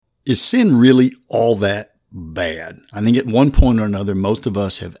Is sin really all that bad? I think at one point or another, most of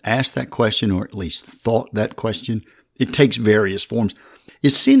us have asked that question or at least thought that question. It takes various forms.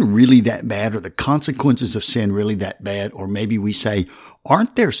 Is sin really that bad? Are the consequences of sin really that bad? Or maybe we say,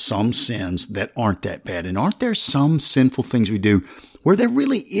 aren't there some sins that aren't that bad? And aren't there some sinful things we do where there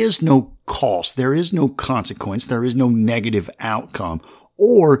really is no cost? There is no consequence. There is no negative outcome.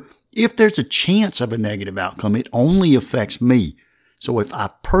 Or if there's a chance of a negative outcome, it only affects me. So if I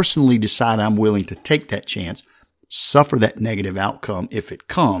personally decide I'm willing to take that chance, suffer that negative outcome if it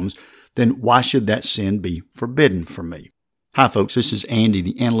comes, then why should that sin be forbidden for me? Hi, folks. This is Andy,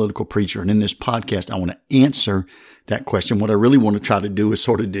 the analytical preacher. And in this podcast, I want to answer that question. What I really want to try to do is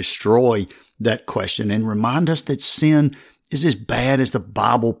sort of destroy that question and remind us that sin is as bad as the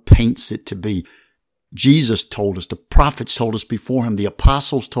Bible paints it to be. Jesus told us, the prophets told us before him, the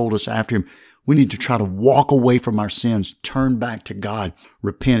apostles told us after him, we need to try to walk away from our sins, turn back to God,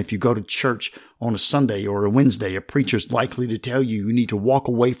 repent. If you go to church on a Sunday or a Wednesday, a preacher's likely to tell you you need to walk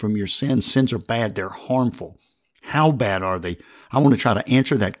away from your sins. Sins are bad. They're harmful. How bad are they? I want to try to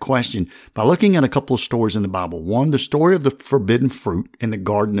answer that question by looking at a couple of stories in the Bible. One, the story of the forbidden fruit in the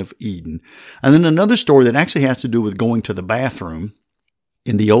Garden of Eden. And then another story that actually has to do with going to the bathroom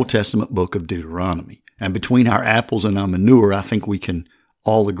in the Old Testament book of Deuteronomy. And between our apples and our manure, I think we can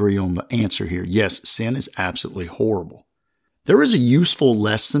all agree on the answer here. Yes, sin is absolutely horrible. There is a useful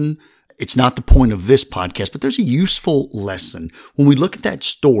lesson. It's not the point of this podcast, but there's a useful lesson when we look at that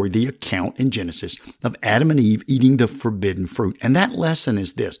story, the account in Genesis of Adam and Eve eating the forbidden fruit. And that lesson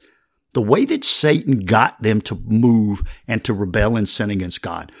is this: the way that Satan got them to move and to rebel and sin against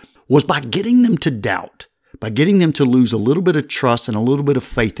God was by getting them to doubt, by getting them to lose a little bit of trust and a little bit of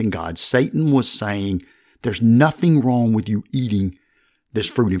faith in God. Satan was saying, there's nothing wrong with you eating this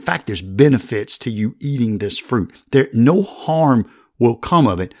fruit. In fact, there's benefits to you eating this fruit. No harm will come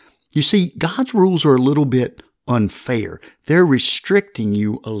of it. You see, God's rules are a little bit unfair. They're restricting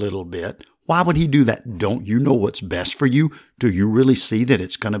you a little bit. Why would he do that? Don't you know what's best for you? Do you really see that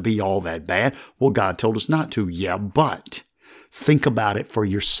it's going to be all that bad? Well, God told us not to. Yeah, but think about it for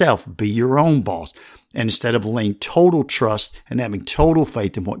yourself. Be your own boss. And instead of laying total trust and having total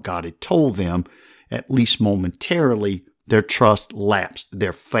faith in what God had told them, at least momentarily, their trust lapsed.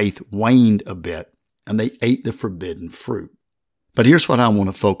 Their faith waned a bit, and they ate the forbidden fruit. But here's what I want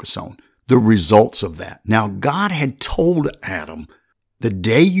to focus on: the results of that. Now, God had told Adam, the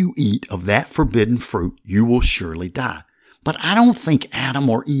day you eat of that forbidden fruit, you will surely die. But I don't think Adam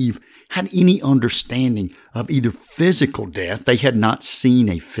or Eve had any understanding of either physical death. They had not seen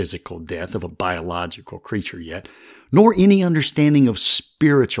a physical death of a biological creature yet, nor any understanding of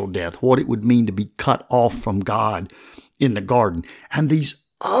spiritual death, what it would mean to be cut off from God in the garden. And these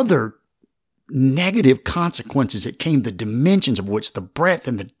other negative consequences that came, the dimensions of which, the breadth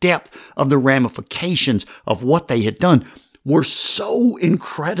and the depth of the ramifications of what they had done, were so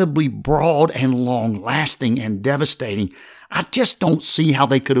incredibly broad and long-lasting and devastating. I just don't see how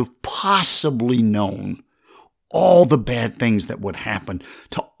they could have possibly known all the bad things that would happen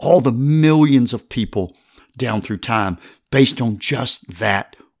to all the millions of people down through time based on just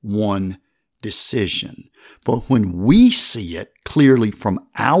that one decision. But when we see it clearly from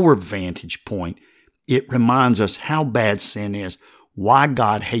our vantage point, it reminds us how bad sin is, why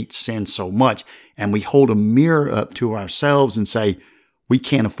God hates sin so much, and we hold a mirror up to ourselves and say, we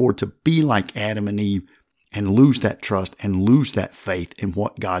can't afford to be like Adam and Eve and lose that trust and lose that faith in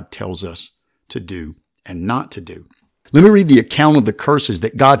what God tells us to do and not to do. Let me read the account of the curses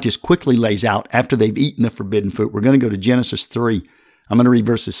that God just quickly lays out after they've eaten the forbidden fruit. We're going to go to Genesis 3. I'm going to read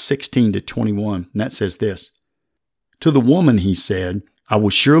verses 16 to 21, and that says this: To the woman he said, I will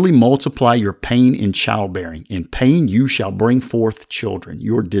surely multiply your pain in childbearing. In pain you shall bring forth children.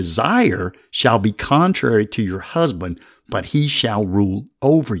 Your desire shall be contrary to your husband, but he shall rule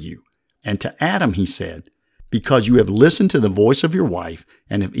over you. And to Adam he said, Because you have listened to the voice of your wife,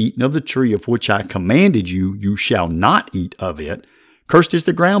 and have eaten of the tree of which I commanded you, you shall not eat of it. Cursed is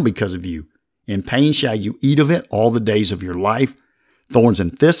the ground because of you. In pain shall you eat of it all the days of your life. Thorns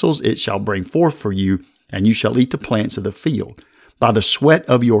and thistles it shall bring forth for you, and you shall eat the plants of the field. By the sweat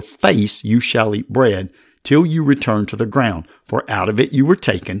of your face you shall eat bread, till you return to the ground. For out of it you were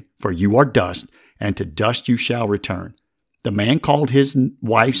taken, for you are dust, and to dust you shall return. The man called his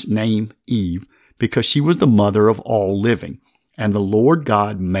wife's name Eve, because she was the mother of all living. And the Lord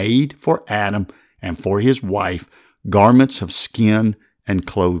God made for Adam and for his wife garments of skin and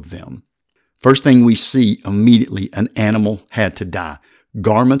clothed them. First thing we see immediately, an animal had to die.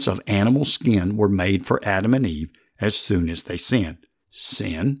 Garments of animal skin were made for Adam and Eve as soon as they sinned.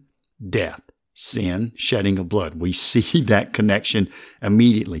 Sin, death. sin, shedding of blood. We see that connection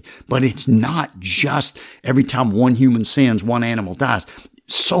immediately. But it's not just every time one human sins, one animal dies.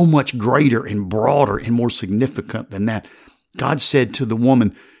 So much greater and broader and more significant than that. God said to the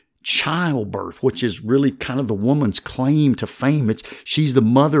woman, childbirth, which is really kind of the woman's claim to fame. She's the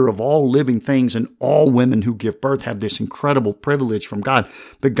mother of all living things, and all women who give birth have this incredible privilege from God.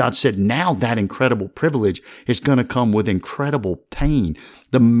 But God said now that incredible privilege is going to come with incredible pain.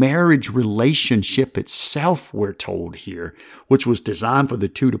 The marriage relationship itself, we're told here, which was designed for the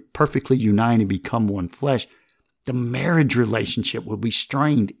two to perfectly unite and become one flesh, the marriage relationship will be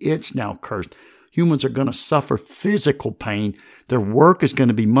strained. It's now cursed. Humans are going to suffer physical pain. Their work is going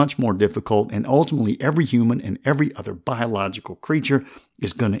to be much more difficult. And ultimately, every human and every other biological creature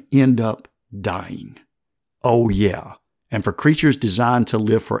is going to end up dying. Oh, yeah. And for creatures designed to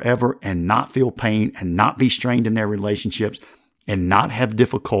live forever and not feel pain and not be strained in their relationships and not have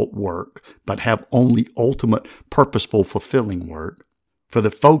difficult work, but have only ultimate, purposeful, fulfilling work, for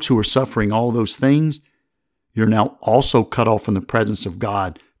the folks who are suffering all those things, you're now also cut off from the presence of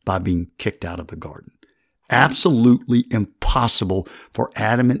God by being kicked out of the garden. Absolutely impossible for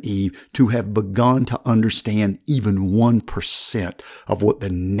Adam and Eve to have begun to understand even 1% of what the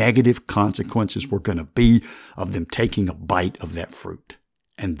negative consequences were going to be of them taking a bite of that fruit.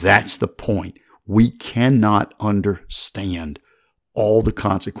 And that's the point. We cannot understand all the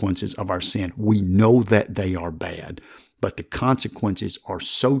consequences of our sin. We know that they are bad, but the consequences are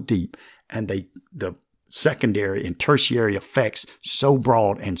so deep, and the secondary and tertiary effects so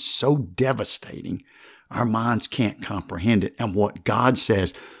broad and so devastating, our minds can't comprehend it. And what God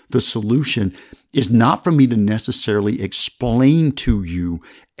says, the solution is not for me to necessarily explain to you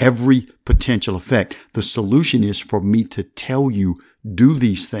every potential effect. The solution is for me to tell you, do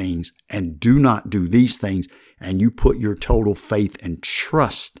these things and do not do these things, and you put your total faith and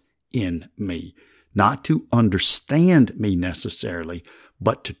trust in me. Not to understand me necessarily,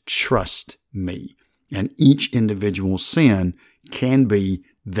 but to trust me. And each individual sin can be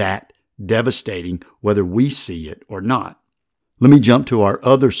that devastating, whether we see it or not. Let me jump to our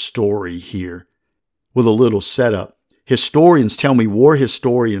other story here with a little setup. War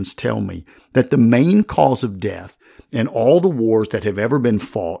historians tell me that the main cause of death in all the wars that have ever been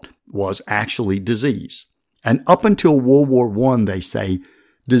fought was actually disease. And up until World War I, they say,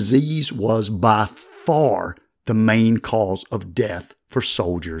 disease was by far the main cause of death for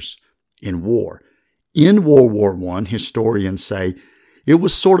soldiers in war. In World War I, historians say, it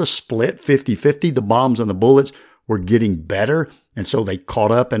was sort of split 50-50. The bombs and the bullets were getting better, and so they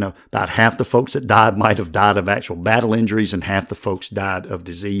caught up, and about half the folks that died might have died of actual battle injuries, and half the folks died of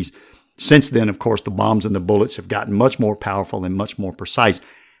disease. Since then, of course, the bombs and the bullets have gotten much more powerful and much more precise,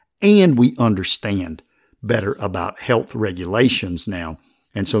 and we understand better about health regulations now.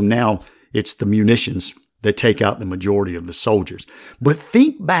 And so now it's the munitions that take out the majority of the soldiers. But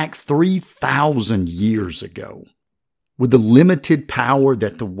think back 3,000 years ago, with the limited power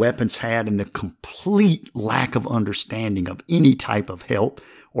that the weapons had and the complete lack of understanding of any type of health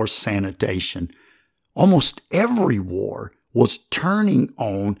or sanitation. Almost every war was turning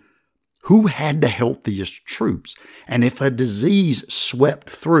on who had the healthiest troops. And if a disease swept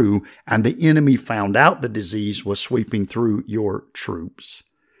through and the enemy found out the disease was sweeping through your troops,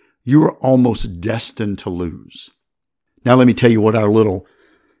 you are almost destined to lose. Now let me tell you what our little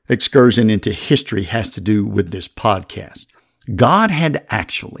excursion into history has to do with this podcast. God had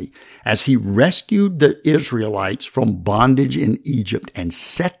actually, as he rescued the Israelites from bondage in Egypt and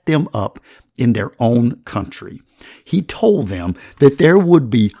set them up in their own country, he told them that there would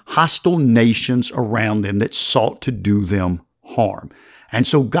be hostile nations around them that sought to do them harm. And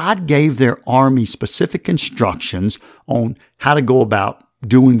so God gave their army specific instructions on how to go about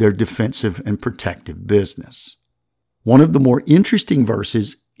doing their defensive and protective business. One of the more interesting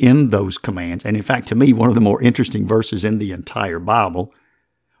verses in those commands, and in fact to me one of the more interesting verses in the entire Bible,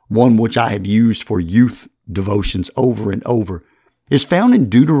 one which I have used for youth devotions over and over, is found in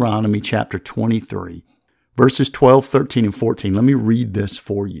Deuteronomy chapter 23, verses 12, 13, and 14. Let me read this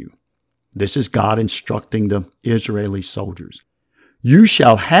for you. This is God instructing the Israeli soldiers. You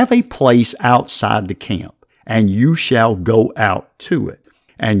shall have a place outside the camp, and you shall go out to it.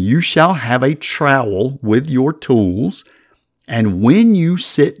 And you shall have a trowel with your tools, and when you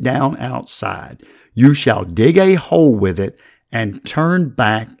sit down outside, you shall dig a hole with it and turn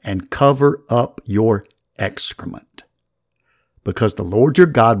back and cover up your excrement. Because the Lord your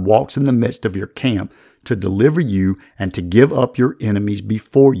God walks in the midst of your camp to deliver you and to give up your enemies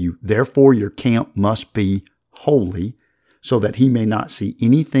before you. Therefore your camp must be holy, so that he may not see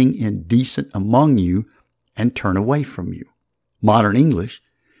anything indecent among you and turn away from you. Modern English,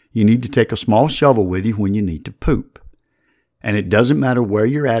 You need to take a small shovel with you when you need to poop. And it doesn't matter where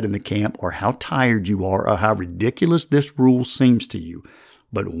you're at in the camp or how tired you are or how ridiculous this rule seems to you.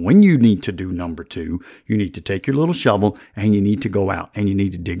 But when you need to do number 2, you need to take your little shovel and you need to go out and you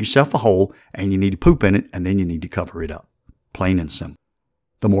need to dig yourself a hole and you need to poop in it and then you need to cover it up. Plain and simple.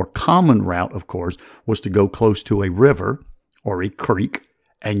 The more common route, of course, was to go close to a river or a creek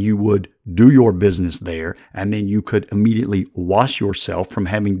and you would do your business there and then you could immediately wash yourself from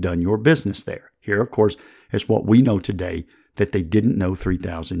having done your business there. Here, of course, is what we know today that they didn't know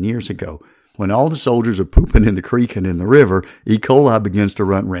 3,000 years ago. When all the soldiers are pooping in the creek and in the river, E. coli begins to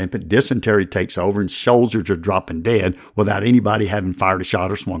run rampant, dysentery takes over, and soldiers are dropping dead without anybody having fired a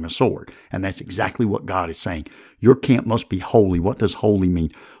shot or swung a sword. And that's exactly what God is saying. Your camp must be holy. What does holy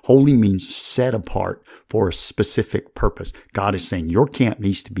mean? Holy means set apart for a specific purpose. God is saying your camp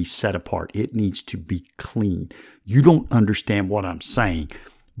needs to be set apart. It needs to be clean. You don't understand what I'm saying,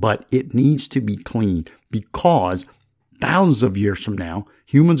 but it needs to be clean because thousands of years from now,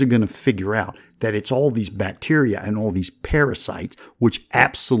 humans are going to figure out that it's all these bacteria and all these parasites, which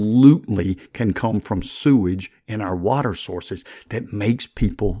absolutely can come from sewage in our water sources, that makes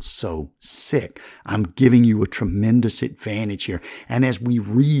people so sick. I'm giving you a tremendous advantage here. And as we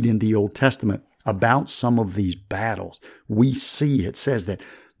read in the Old Testament about some of these battles, we see it says that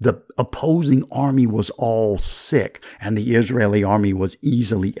the opposing army was all sick and the Israeli army was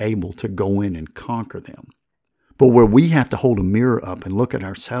easily able to go in and conquer them. But where we have to hold a mirror up and look at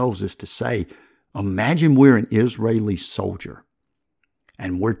ourselves is to say, imagine we're an Israeli soldier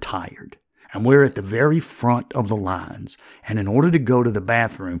and we're tired and we're at the very front of the lines. And in order to go to the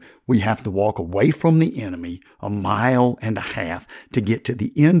bathroom, we have to walk away from the enemy 1.5 miles to get to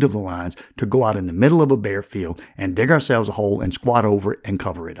the end of the lines, to go out in the middle of a bare field and dig ourselves a hole and squat over it and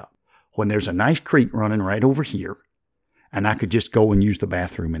cover it up. When there's a nice creek running right over here, and I could just go and use the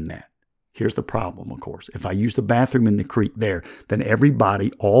bathroom in that. Here's the problem, of course. If I use the bathroom in the creek there, then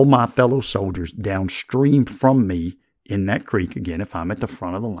everybody, all my fellow soldiers downstream from me in that creek, again, if I'm at the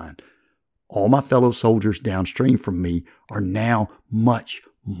front of the line, all my fellow soldiers downstream from me are now much,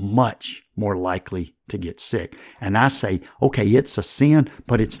 much more likely to get sick. And I say, okay, it's a sin,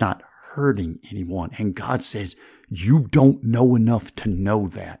 but it's not hurting anyone. And God says, you don't know enough to know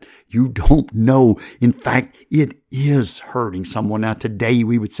that. You don't know. In fact, it is hurting someone. Now, today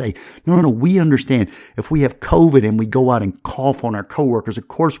we would say, no, we understand. If we have COVID and we go out and cough on our coworkers, of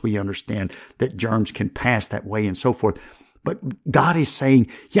course we understand that germs can pass that way and so forth. But God is saying,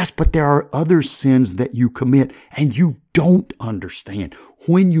 yes, but there are other sins that you commit and you don't understand.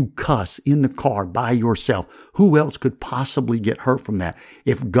 When you cuss in the car by yourself, who else could possibly get hurt from that?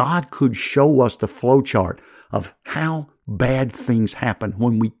 If God could show us the flow chart of how bad things happen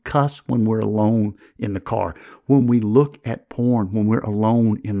when we cuss when we're alone in the car, when we look at porn when we're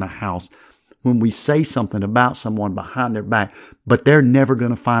alone in the house, when we say something about someone behind their back, but they're never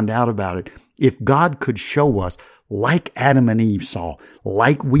going to find out about it. If God could show us, like Adam and Eve saw,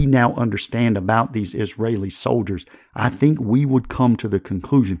 like we now understand about these Israeli soldiers, I think we would come to the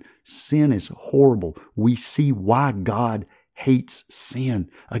conclusion, sin is horrible. We see why God hates sin.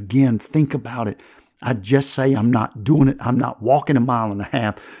 Again, think about it. I just say I'm not doing it. I'm not walking 1.5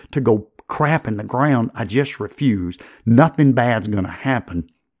 miles to go crap in the ground. I just refuse. Nothing bad's going to happen.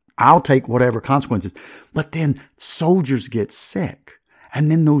 I'll take whatever consequences. But then soldiers get sick. And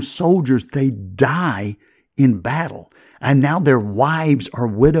then those soldiers, they die in battle. And now their wives are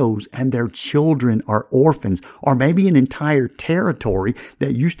widows and their children are orphans, or maybe an entire territory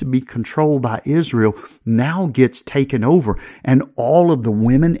that used to be controlled by Israel now gets taken over. And all of the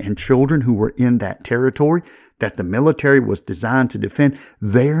women and children who were in that territory that the military was designed to defend,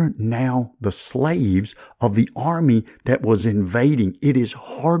 they're now the slaves of the army that was invading. It is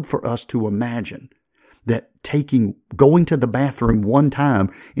hard for us to imagine that going to the bathroom one time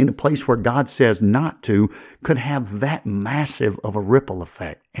in a place where God says not to could have that massive of a ripple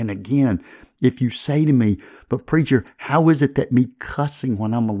effect. And again, if you say to me, but preacher, how is it that me cussing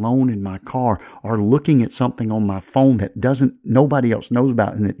when I'm alone in my car or looking at something on my phone that nobody else knows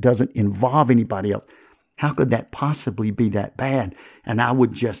about and it doesn't involve anybody else, how could that possibly be that bad? And I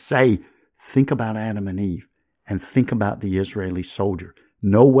would just say, think about Adam and Eve and think about the Israeli soldier.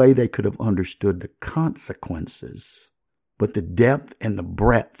 No way they could have understood the consequences, but the depth and the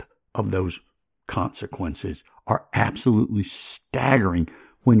breadth of those consequences are absolutely staggering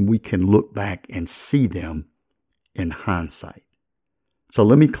when we can look back and see them in hindsight. So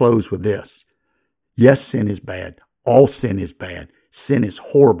let me close with this. Yes, sin is bad. All sin is bad. Sin is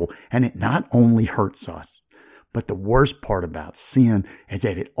horrible, and it not only hurts us, but the worst part about sin is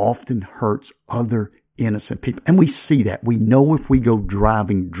that it often hurts other innocent people. And we see that. We know if we go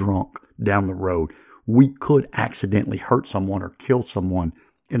driving drunk down the road, we could accidentally hurt someone or kill someone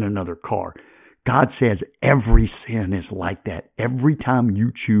in another car. God says every sin is like that. Every time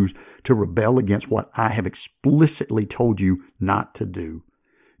you choose to rebel against what I have explicitly told you not to do,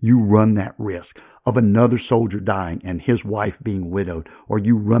 you run that risk of another soldier dying and his wife being widowed, or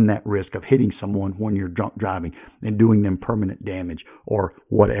you run that risk of hitting someone when you're drunk driving and doing them permanent damage, or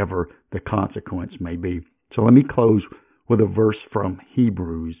whatever the consequence may be. So let me close with a verse from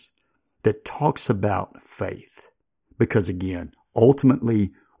Hebrews that talks about faith. Because again,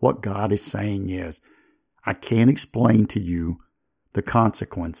 ultimately, what God is saying is, I can't explain to you the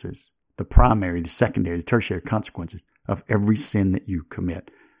consequences, the primary, the secondary, the tertiary consequences of every sin that you commit.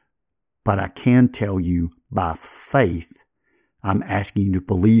 But I can tell you by faith, I'm asking you to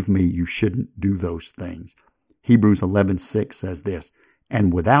believe me, you shouldn't do those things. Hebrews 11:6 says this,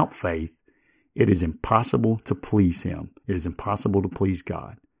 and without faith, it is impossible to please him. It is impossible to please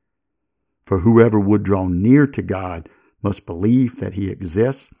God. For whoever would draw near to God must believe that he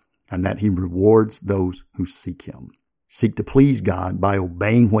exists and that he rewards those who seek him. Seek to please God by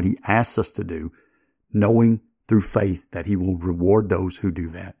obeying what he asks us to do, knowing through faith that he will reward those who do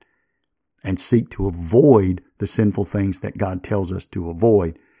that. And seek to avoid the sinful things that God tells us to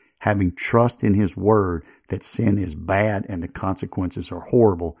avoid, having trust in his word that sin is bad and the consequences are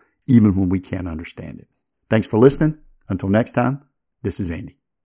horrible, even when we can't understand it. Thanks for listening. Until next time, this is Andy.